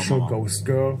right an out of my actual mouth. ghost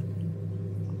girl?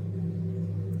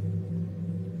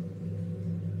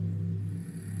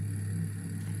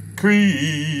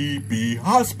 Creepy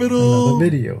hospital. Another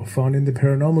video found in the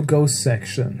paranormal ghost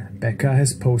section. Becca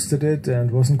has posted it and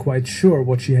wasn't quite sure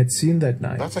what she had seen that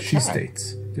night. That's a She cat.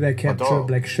 states, "Did I capture a dog.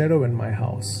 black shadow in my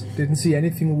house? Didn't see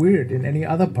anything weird in any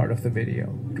other part of the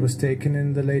video. It was taken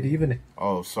in the late evening,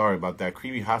 Oh, sorry about that.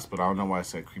 Creepy hospital. I don't know why I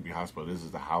said creepy hospital. This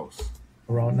is the house.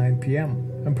 around 9 p.m.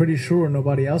 I'm pretty sure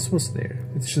nobody else was there.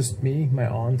 It's just me, my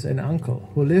aunt and uncle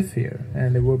who live here,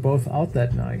 and they were both out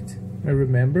that night. I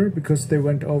remember because they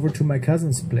went over to my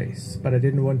cousin's place, but I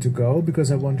didn't want to go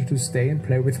because I wanted to stay and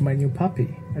play with my new puppy.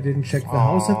 I didn't check the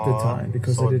house at the time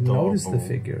because so I didn't notice the adorable.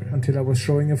 figure until I was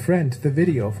showing a friend the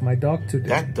video of my dog today.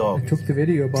 That dog I took the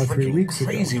video about 3 freaking weeks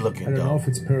crazy ago. looking I don't know dog. if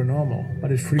it's paranormal,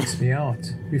 but it freaks me out.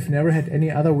 We've never had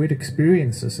any other weird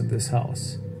experiences in this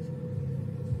house.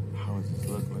 How does this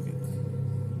look? Look at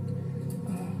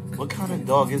what kind of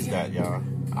dog is that, y'all?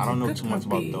 I don't know too much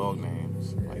about dog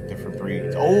names, like different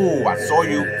breeds. Oh, I saw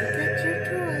you.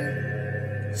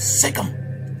 Sick him.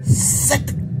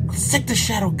 Sick the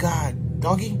shadow god,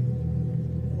 doggy.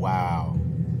 Wow.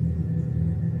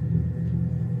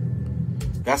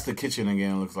 That's the kitchen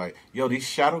again, looks like. Yo, these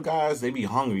shadow guys, they be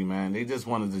hungry, man. They just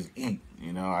want to just eat,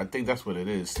 you know. I think that's what it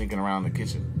is, sneaking around the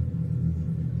kitchen.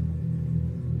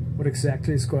 What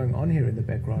exactly is going on here in the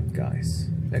background, guys?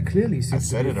 There clearly seems to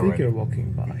said be a it already. figure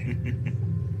walking by.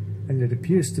 and it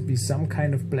appears to be some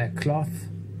kind of black cloth.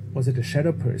 Was it a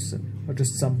shadow person or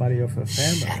just somebody of her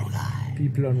family?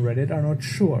 People on Reddit are not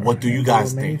sure. What do you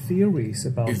guys there are many think? theories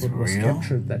about Is what it was real?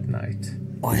 captured that night.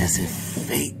 Or is it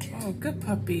fake? Oh, good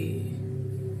puppy.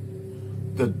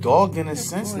 The dog didn't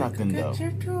sense nothing though. Get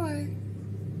your toy.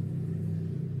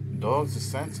 Dogs are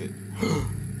sensitive.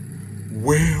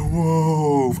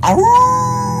 Werewolf!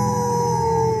 Aroo!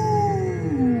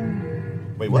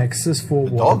 Wait, what? Nexus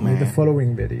forwarded dog me the man.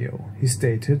 following video. He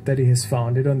stated that he has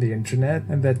found it on the internet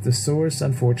and that the source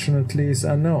unfortunately is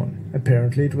unknown.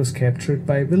 Apparently it was captured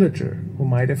by a villager who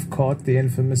might have caught the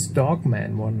infamous dog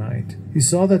man one night. He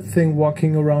saw that thing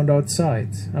walking around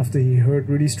outside after he heard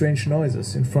really strange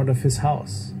noises in front of his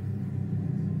house.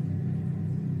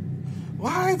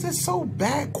 Why is it so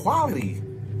bad quality?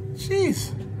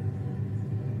 Jeez.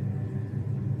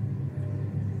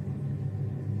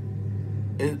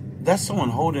 That's someone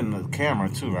holding the camera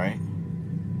too, right?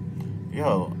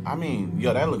 Yo, I mean,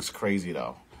 yo, that looks crazy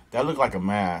though. That looked like a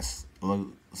mask,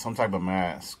 some type of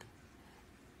mask.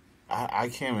 I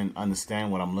can't even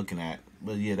understand what I'm looking at,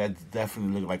 but yeah, that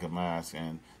definitely looked like a mask,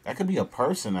 and that could be a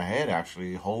person ahead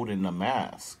actually holding the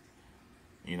mask.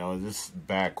 You know, it's just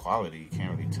bad quality. You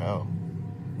can't really tell.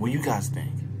 What do you guys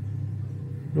think?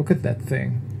 Look at that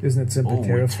thing. Isn't it simply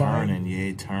terrifying? Turning, yeah,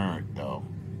 it turned though.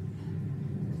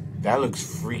 That looks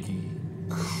freaky,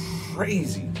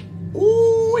 crazy.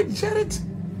 Ooh, it jetted.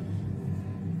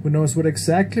 Who knows what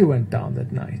exactly went down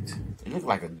that night? It looked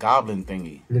like a goblin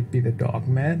thingy. Will it be the dog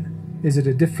man? Is it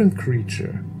a different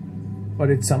creature? Or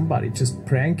did somebody just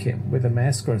prank him with a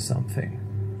mask or something?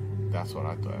 That's what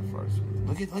I thought at first.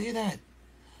 Look at that.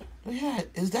 Look at that.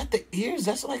 Is that the ears?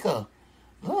 That's like a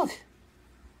look.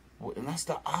 And that's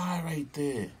the eye right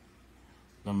there.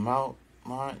 The mouth.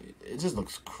 It just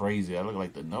looks crazy. That look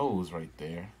like the nose right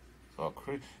there. So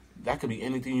that could be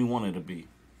anything you want it to be.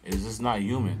 It's just not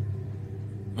human.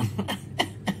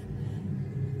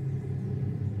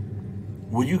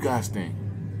 What do you guys think?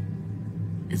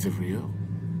 Is it real?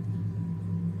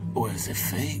 Or is it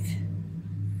fake?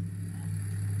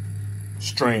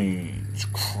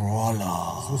 Strange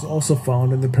crawler. This was also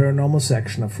found in the paranormal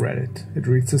section of Reddit. It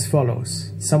reads as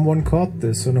follows. Someone caught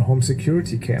this on a home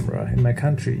security camera in my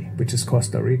country, which is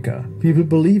Costa Rica. People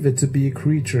believe it to be a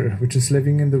creature which is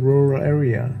living in the rural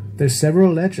area. There's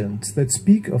several legends that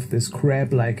speak of this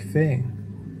crab-like thing.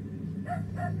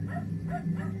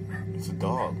 It's a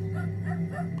dog.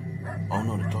 Oh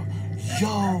no, the dog.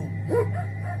 Yo!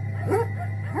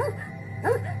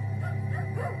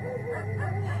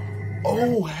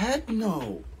 Oh, heck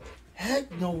no.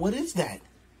 Heck no, what is that?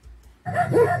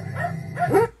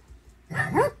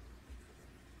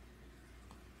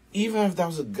 Even if that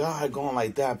was a guy going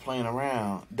like that, playing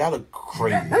around, that looked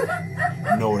crazy.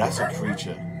 No, that's a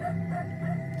creature.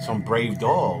 Some brave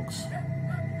dogs.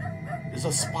 It's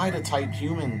a spider-type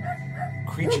human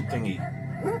creature thingy.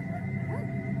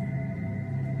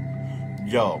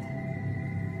 Yo.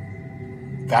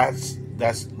 That's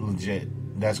legit.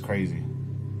 That's crazy.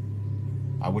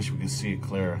 I wish we could see it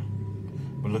clearer.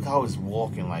 But look how it's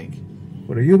walking like.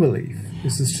 What do you believe?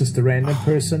 Is this just a random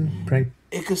person prank?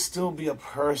 It could still be a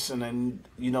person, and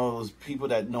you know, those people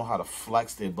that know how to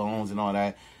flex their bones and all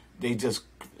that. They just,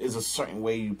 it's a certain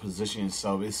way you position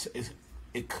yourself.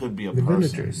 It could be a The person.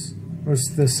 villagers. Or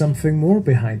is there something more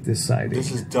behind this sighting?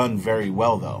 This is done very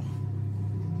well though.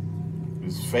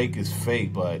 It's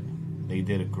fake, but they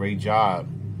did a great job.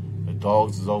 The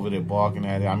dogs is over there barking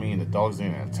at it. I mean, the dogs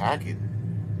didn't attack it.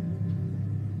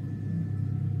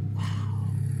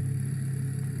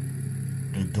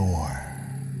 The door.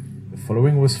 The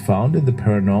following was found in the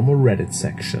paranormal Reddit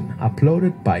section,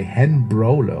 uploaded by Hen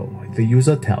Brolo. The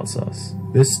user tells us,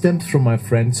 this stems from my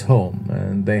friend's home,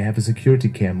 and they have a security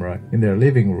camera in their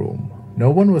living room. No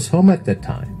one was home at that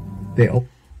time.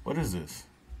 What is this?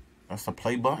 That's the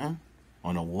play button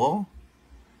on the wall?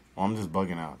 Oh, I'm just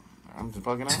bugging out.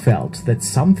 Felt that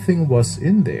something was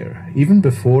in there, even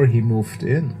before he moved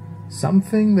in.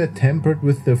 Something that tampered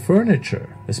with the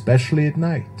furniture, especially at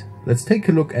night. Let's take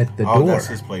a look at the door. Oh, that's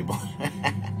his play button.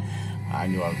 I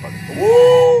knew I was about to.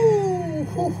 Woo!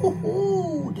 Hoo, hoo,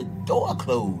 hoo. The door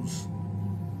closed.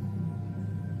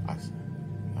 I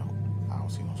don't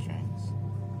see no strings.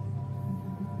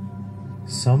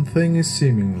 Something is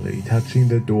seemingly touching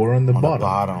the door on the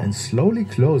bottom and slowly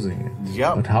closing it.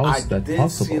 Yep, but how is that see a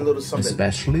possible? little something.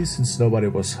 Especially since nobody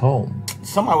was home.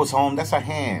 Somebody was home. That's a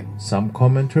hand. Some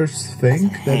commenters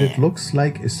think that it looks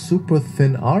like a super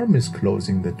thin arm is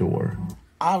closing the door.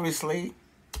 Obviously.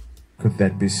 Could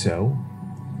that be so?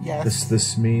 Yes. Does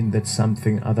this mean that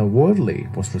something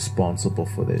otherworldly was responsible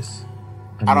for this?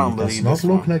 I don't it believe does this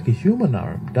not look one. like a human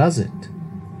arm, does it?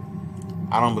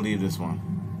 I don't believe this one.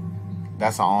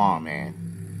 That's an arm, man.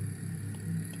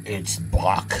 It's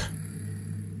Buck.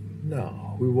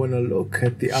 Now, we want to look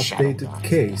at the updated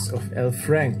case of El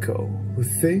Franco, who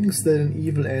thinks that an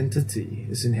evil entity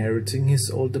is inheriting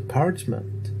his old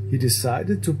apartment. He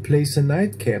decided to place a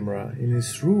night camera in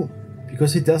his room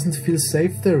because he doesn't feel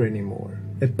safe there anymore.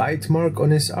 A bite mark on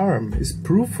his arm is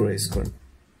proof for his con.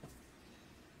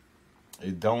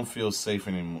 It don't feel safe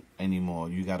anymore.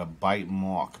 You got a bite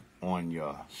mark on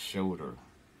your shoulder,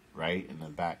 right in the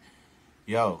back.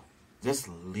 Yo, just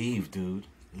leave, dude.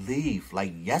 Leave,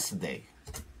 like yesterday.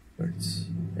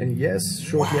 And yes,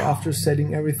 shortly after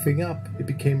setting everything up, he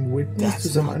became witness to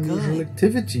some unusual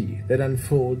activity that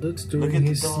unfolded during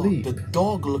his sleep. The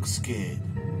dog looks scared.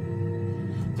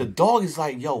 The dog is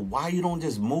like, yo, why you don't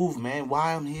just move, man?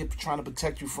 Why I'm here trying to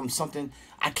protect you from something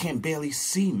I can't barely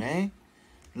see, man?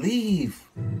 Leave.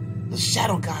 The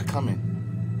shadow guy coming.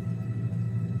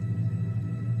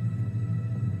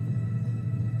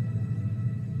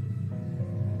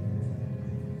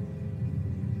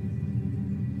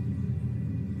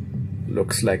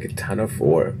 Looks like a ton of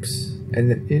orbs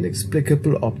and an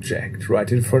inexplicable object right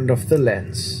in front of the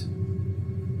lens.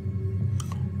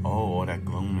 Oh, all that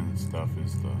glooming stuff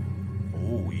is the...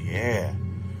 Oh, yeah.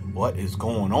 What is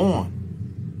going on?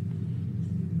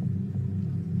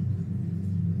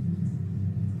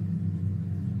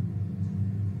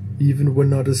 Even when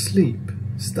not asleep,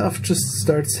 stuff just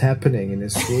starts happening in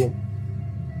his room.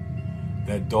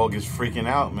 That dog is freaking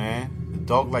out, man. The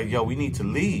dog like, yo, we need to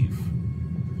leave.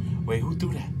 Wait, who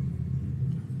threw that?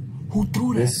 Who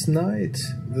threw that? This night,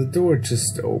 the door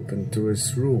just opened to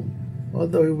his room.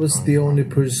 Although he was the only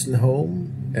person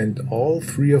home, and all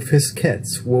 3 of his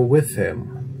cats were with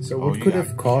him. So what could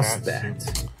have caused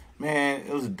that? Man,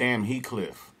 it was a damn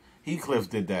Heathcliff. Heathcliff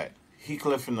did that.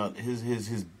 Heathcliff and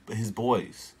his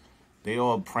boys. They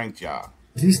all pranked y'all.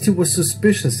 At least he was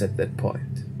suspicious at that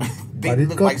point. They but it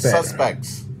look got like better.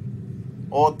 suspects.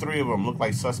 All 3 of them look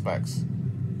like suspects.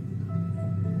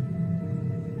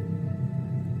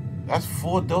 That's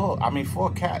 4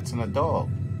 cats and a dog.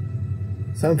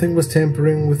 Something was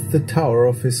tampering with the tower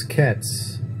of his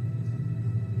cats.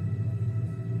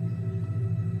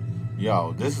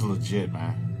 Yo, this is legit,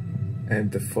 man.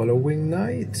 And the following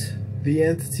night, the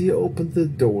entity opened the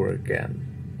door again.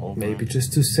 Maybe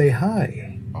just to say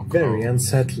hi. Very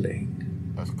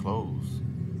unsettling. That's closed.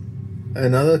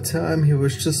 Another time he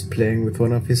was just playing with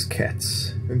one of his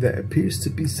cats, and there appears to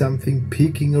be something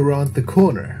peeking around the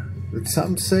corner that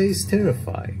some say is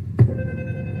terrifying.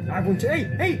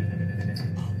 Hey!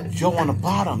 Yo, on the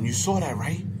bottom, you saw that,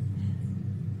 right?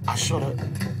 I showed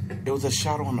it. There was a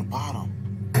shadow on the bottom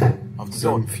of the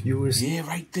door. Viewers. Yeah,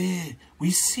 right there.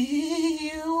 We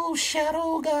see you,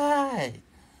 shadow guy.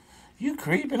 You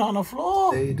creeping on the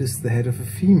floor. It is the head of a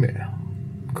female.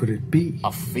 Could it be?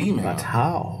 A female? But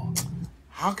how?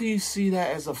 How can you see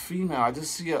that as a female? I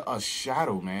just see a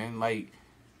shadow, man. Like,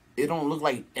 it don't look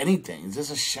like anything. It's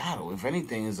just a shadow. If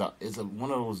anything, it's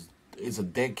a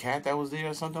dead cat that was there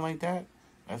or something like that.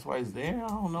 That's why it's there. I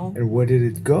don't know. And where did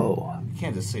it go? You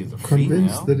can't just say it's a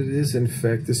Convinced female. that it is in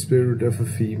fact the spirit of a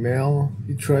female,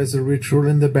 he tries a ritual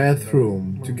in the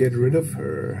bathroom to get rid of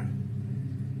her.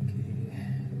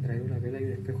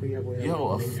 Yo,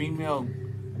 a female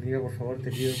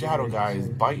shadow guy is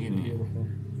biting you.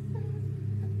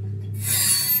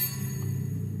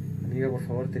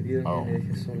 Oh.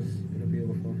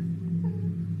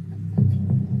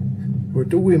 What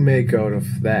do we make out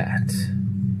of that?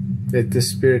 Did the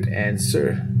spirit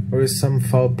answer, or is some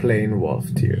foul play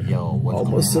involved here? Yo, what's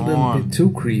Almost going a little on? bit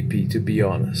too creepy, to be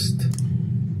honest.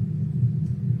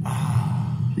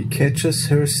 He catches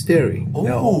her staring,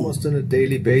 now Ooh. almost on a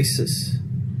daily basis.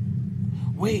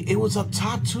 Wait, it was up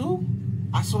top too?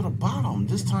 I saw the bottom.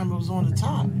 This time it was on the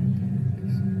top.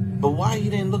 But why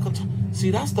you didn't look up top?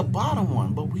 See, that's the bottom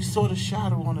one, but we saw the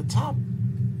shadow on the top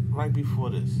right before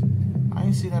this. I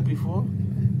didn't see that before.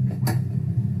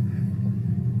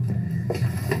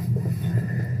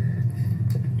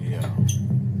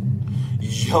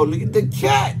 Yo, look at the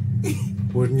cat.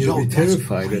 Wouldn't you be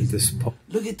terrified at this point?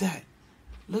 Look at that.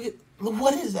 Look,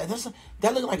 what is that?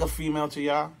 That look like a female to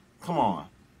y'all? Come on.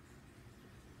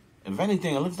 If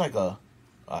anything, it looks like a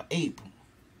ape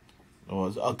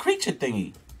or a creature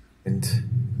thingy. And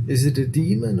is it a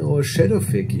demon or a shadow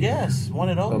figure? Yes, one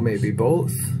of those. Or maybe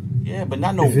both. Yeah, but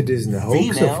not no If it isn't a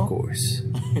hoax, female. of course.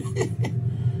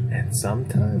 And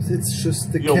sometimes it's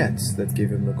just the cats that give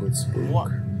him a good spook.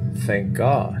 What? Thank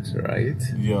God, right?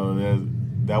 Yo,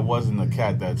 that wasn't a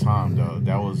cat that time, though.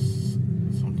 That was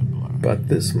something black. But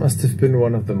this must have been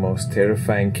one of the most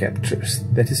terrifying captures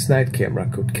that his night camera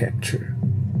could capture.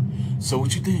 So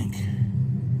what you think?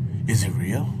 Is it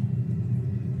real?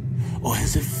 Or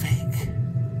is it fake?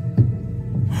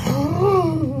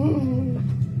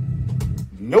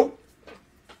 Nope.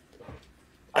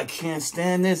 I can't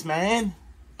stand this, man.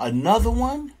 Another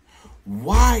one?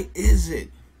 Why is it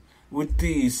with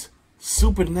these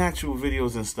supernatural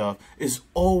videos and stuff, it's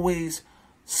always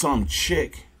some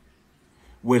chick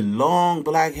with long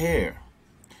black hair,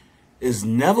 is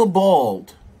never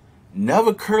bald,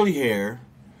 never curly hair,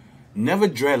 never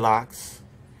dreadlocks,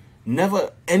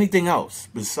 never anything else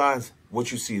besides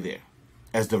what you see there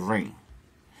as the ring.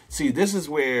 See, this is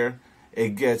where it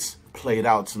gets played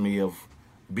out to me of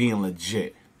being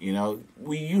legit. You know,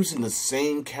 we using the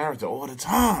same character all the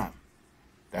time.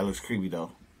 That looks creepy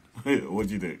though. What'd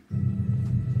you think?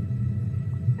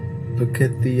 Look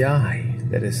at the eye.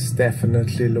 That is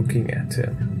definitely looking at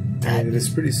him. And it is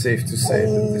pretty safe to say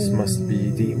that this must be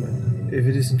a demon. If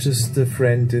it isn't just a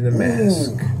friend in a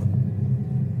mask.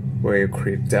 Were you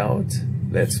creeped out?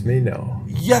 Let me know.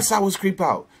 Yes, I was creeped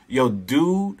out. Yo,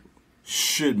 dude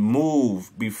should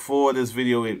move before this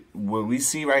video. What we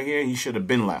see right here, he should have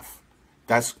been left.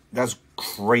 That's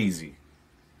crazy.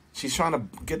 She's trying to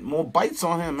get more bites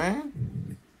on him,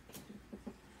 man.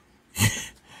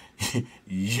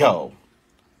 Yo,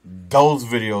 those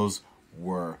videos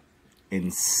were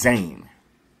insane.